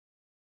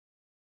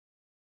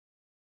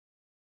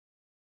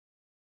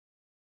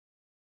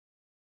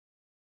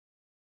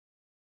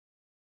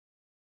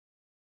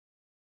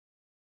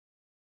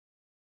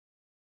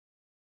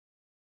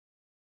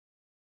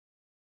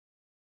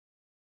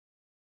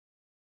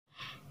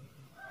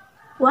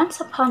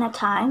Once upon a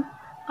time,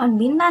 on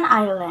Bintan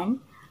Island,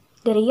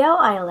 the Riau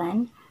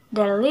Island,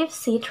 there lived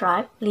Sea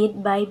tribe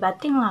led by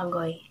Batin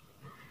Lagoy.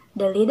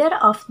 The leader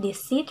of this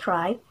Sea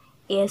tribe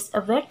is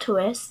a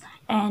virtuous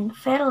and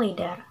fair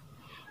leader.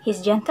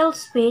 His gentle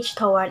speech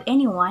toward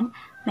anyone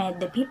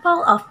made the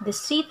people of the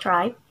Sea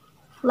tribe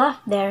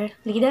love their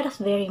leaders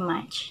very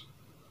much.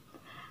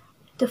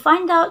 To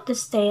find out the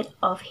state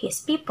of his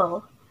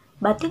people,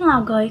 Batin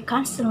Lagoy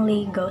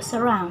constantly goes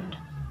around.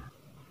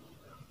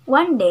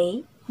 One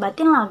day,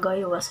 Batin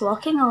Lagoy was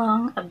walking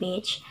along a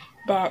beach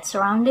that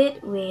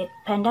surrounded with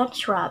pandan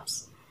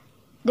shrubs.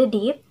 The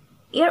deep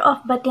ear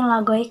of Batin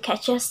Lagoy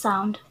catches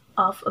sound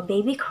of a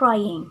baby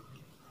crying.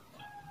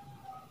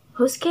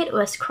 Whose kid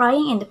was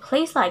crying in the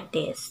place like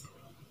this?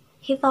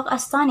 He thought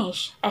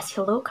astonished as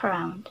he looked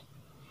around.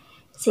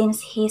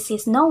 Since he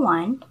sees no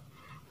one,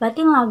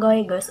 Batin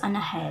Lagoy goes on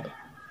ahead.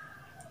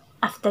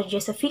 After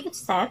just a few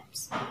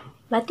steps,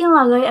 Batin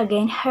Lagoy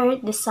again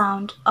heard the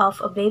sound of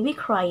a baby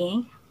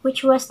crying,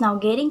 which was now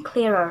getting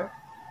clearer.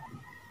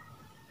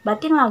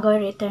 Batin Lagoy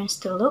returns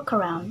to look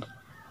around,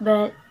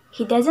 but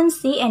he doesn't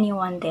see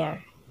anyone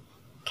there.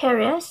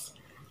 Curious,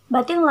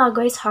 Batin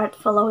Lagoy's heart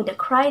followed the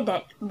cry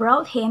that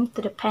brought him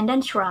to the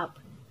pandan shrub.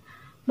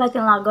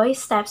 Batin Lagoy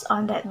steps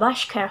on that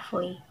bush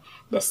carefully.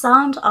 The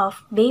sound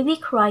of baby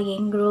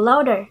crying grew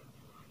louder.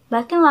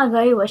 Batin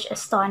Lagoy was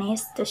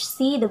astonished to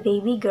see the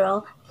baby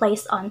girl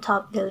placed on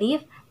top the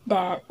leaf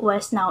that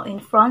was now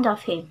in front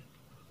of him.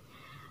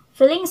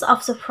 Feelings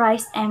of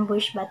surprise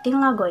ambushed Batin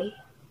Lagoy.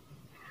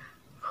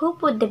 "Who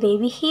put the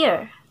baby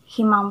here?"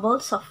 he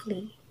mumbled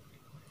softly.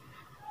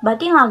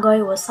 Batin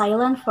Lagoy was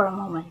silent for a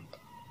moment.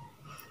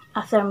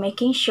 After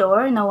making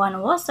sure no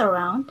one was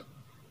around,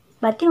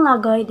 Batin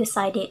Lagoy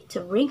decided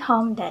to bring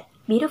home that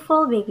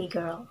beautiful baby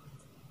girl.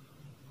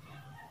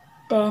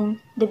 Then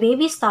the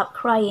baby stopped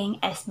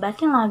crying as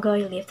Batin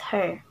Lagoy lifted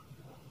her.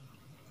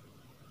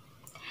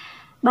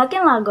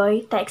 Batin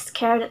Lagoy takes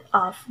care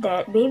of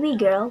that baby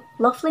girl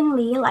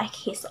lovingly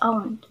like his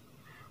own.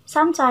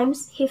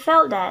 Sometimes he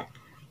felt that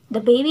the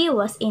baby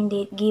was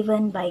indeed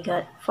given by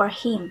God for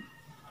him.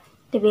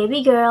 The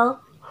baby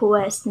girl, who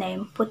was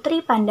named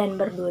PUTRI PANDAN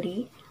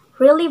BERDURI,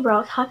 really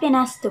brought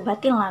happiness to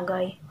Batin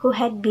Lagoy, who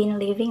had been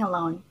living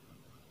alone.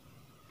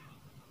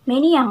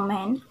 Many young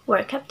men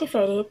were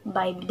captivated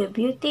by the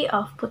beauty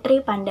of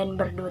PUTRI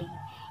PANDAN BERDURI.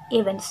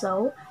 Even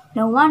so,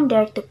 no one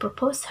dared to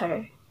propose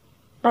her.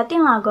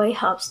 Batin Lagoy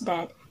hopes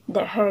that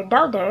her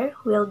daughter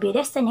will be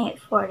destined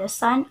for the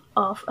son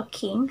of a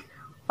king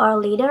or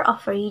leader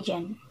of a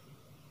region.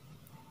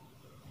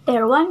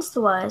 There once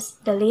was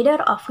the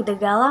leader of the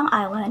Galang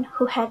Island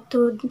who had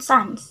two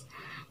sons,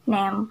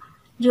 named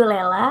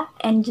Julela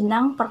and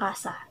Jenang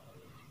Perkasa.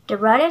 The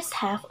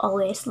brothers have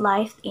always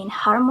lived in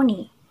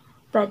harmony,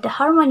 but the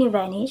harmony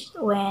vanished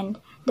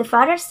when the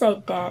father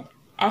said that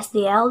as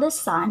the eldest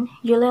son,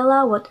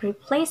 Julela would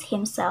replace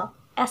himself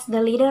as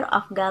the leader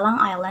of Galang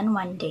Island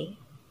one day.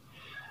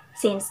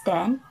 Since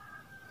then,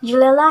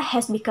 Julela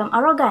has become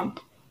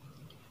arrogant.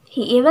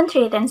 He even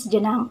threatens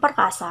Jenang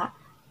Perkasa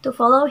to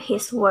follow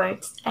his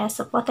words as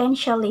a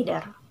potential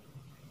leader.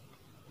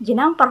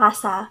 Jenang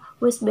Perkasa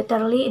was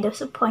bitterly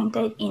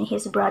disappointed in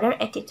his brother's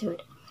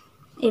attitude.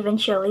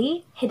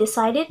 Eventually, he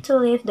decided to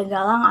leave the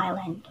Galang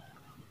Island.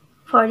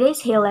 For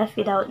days he left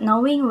without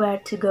knowing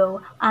where to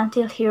go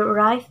until he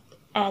arrived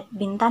at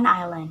Bintan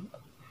Island.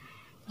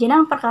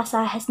 Jenang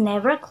Perkasa has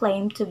never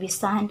claimed to be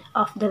son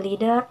of the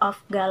leader of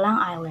Galang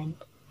Island,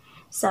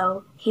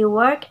 so he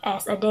worked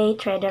as a day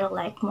trader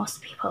like most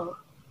people.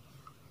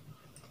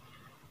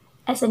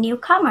 As a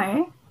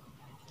newcomer,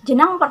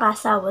 Jenang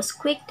Perkasa was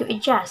quick to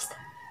adjust.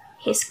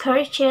 His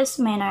courteous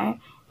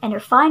manner and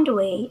refined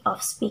way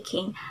of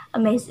speaking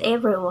amazed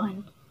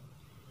everyone.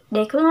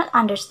 They could not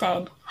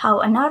understand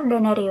how an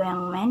ordinary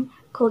young man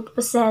could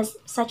possess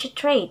such a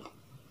trait.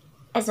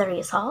 As a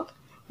result,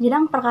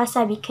 Jenang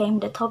Perkasa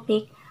became the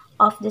topic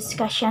of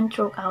discussion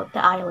throughout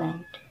the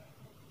island.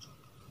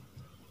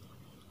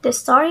 The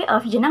story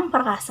of Jenang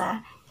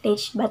Perkasa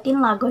reached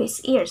Batin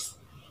Lagoy's ears.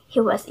 He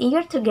was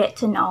eager to get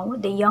to know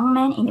the young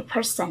man in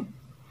person.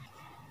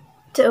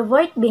 To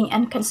avoid being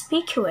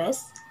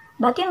inconspicuous,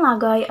 Batin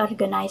Lagoy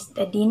organized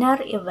a dinner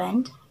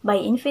event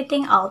by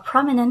inviting all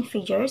prominent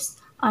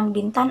figures on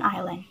Bintan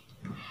Island.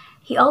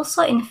 He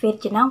also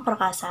invited Jenang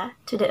Perkasa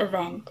to the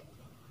event.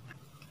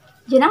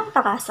 Jenang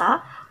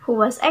Perkasa, who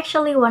was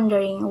actually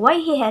wondering why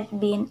he had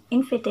been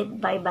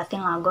invited by Batin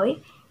Lagoy,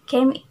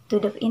 came to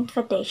the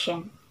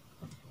invitation.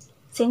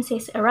 Since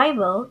his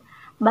arrival,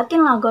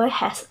 Batin Lagoy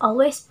has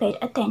always paid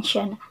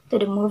attention to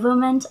the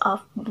movements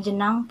of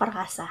Jenang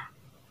Perkasa.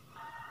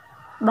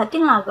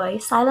 Batin Lagoy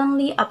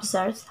silently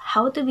observes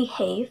how to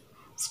behave,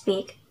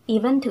 speak,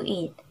 even to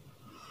eat.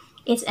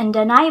 It's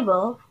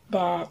undeniable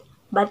that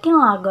Batin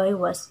Lagoy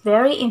was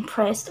very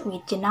impressed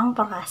with Jenang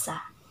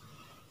Perkasa.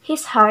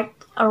 His heart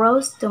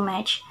arose to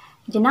match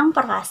Jenang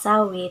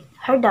Perkasa with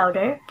her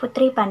daughter,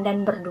 Putri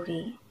Pandan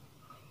Berduri.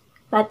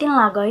 Batin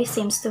Lagoy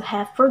seems to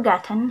have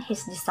forgotten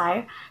his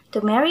desire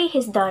to marry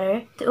his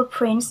daughter to a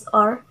prince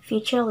or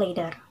future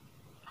leader.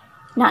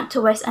 Not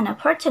to waste an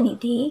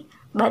opportunity,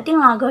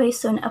 Batin Lagoy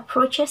soon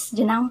approaches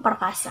Jenang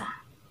Perkasa.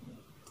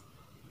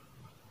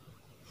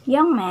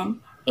 "Young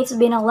man, it's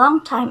been a long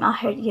time I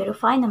heard your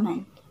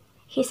refinement,"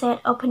 he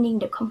said,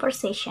 opening the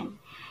conversation.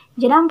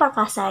 Jenang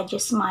Perkasa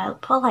just smiled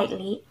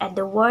politely at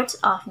the words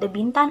of the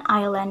Bintan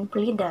Island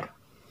leader.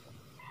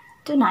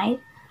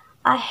 "Tonight,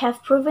 I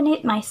have proven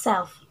it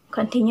myself,"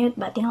 continued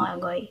Batin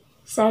Lagoy,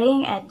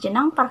 staring at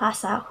Jenang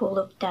Perkasa, who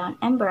looked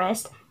down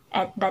embarrassed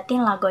at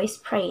Batin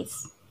Lagoy's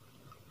praise.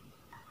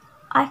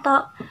 "I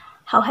thought,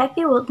 how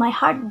happy would my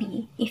heart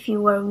be if you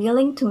were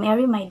willing to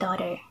marry my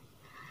daughter."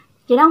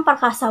 Jenang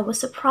Perkasa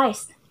was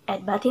surprised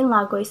at Batin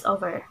Lagoy's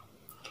offer.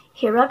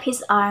 He rubbed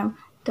his arm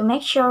to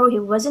make sure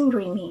he wasn't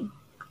dreaming.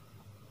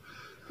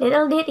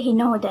 Little did he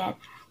know that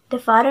the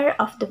father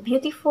of the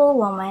beautiful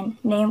woman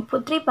named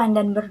Putri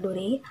Pandan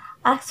Berduri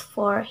asked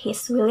for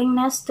his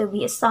willingness to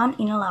be a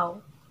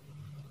son-in-law.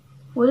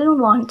 Wouldn't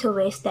want to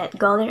waste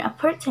that golden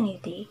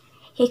opportunity,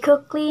 he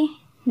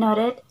quickly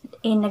nodded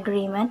in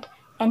agreement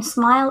and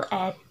smiled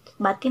at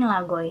Batin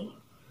Lagoy.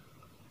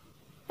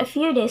 A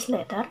few days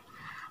later,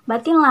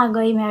 Batin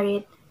Lagoy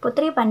married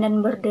Putri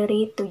Pandan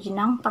Berduri to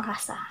Jenang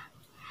Perkasa.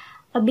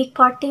 A big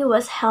party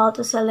was held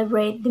to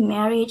celebrate the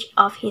marriage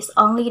of his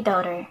only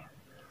daughter.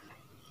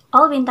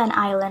 All Bintan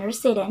Island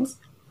residents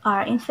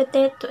are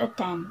invited to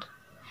attend.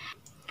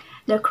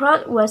 The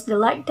crowd was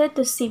delighted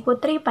to see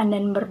Putri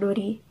Pandan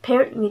Berduri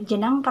paired with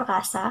Jenang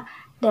Perkasa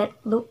that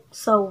looked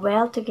so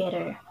well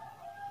together.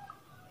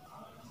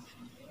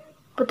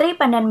 Putri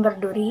Pandan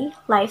Berduri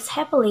lives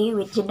happily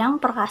with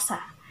Jenang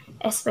Perkasa,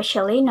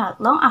 especially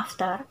not long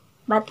after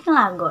Batin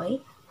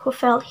Lagoy, who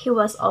felt he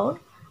was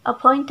old,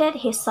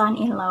 appointed his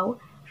son-in-law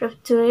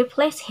to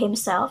replace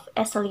himself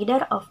as a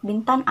leader of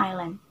Bintan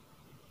Island.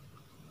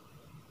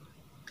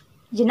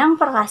 Jenang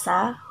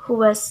Perkasa, who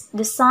was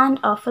the son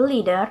of a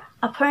leader,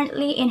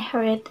 apparently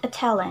inherited a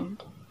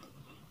talent.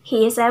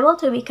 He is able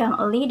to become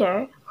a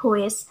leader who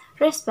is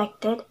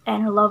respected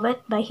and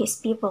loved by his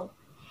people.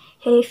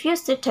 He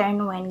refused to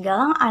turn when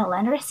Galang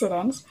Island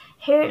residents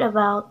heard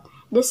about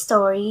the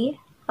story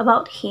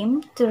about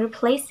him to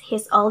replace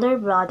his older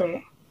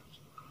brother.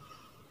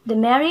 The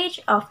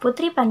marriage of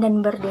Putri Pandan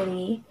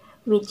Berduri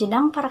with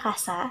Jenang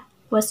Perkasa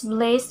was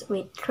blessed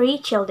with 3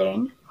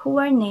 children who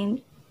were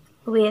named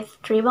with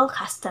tribal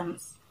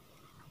customs.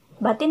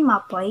 Batin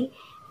Mapoy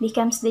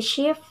becomes the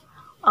chief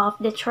of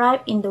the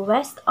tribe in the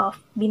west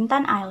of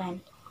Bintan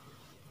Island,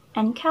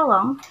 and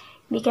Kelong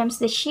becomes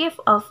the chief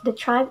of the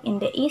tribe in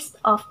the east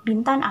of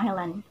Bintan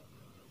Island.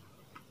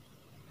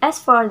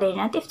 As for their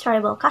native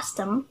tribal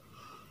custom,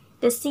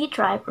 the Sea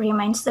tribe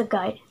remains the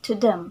guide to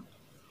them.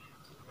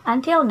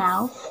 Until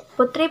now,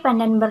 Putri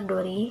Pandan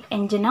Berduri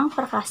and Jenang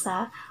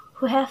Perkasa,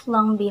 who have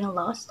long been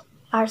lost,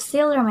 are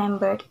still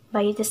remembered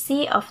by the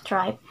Sea of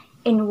tribe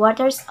in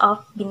waters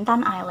of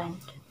Bintan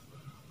Island.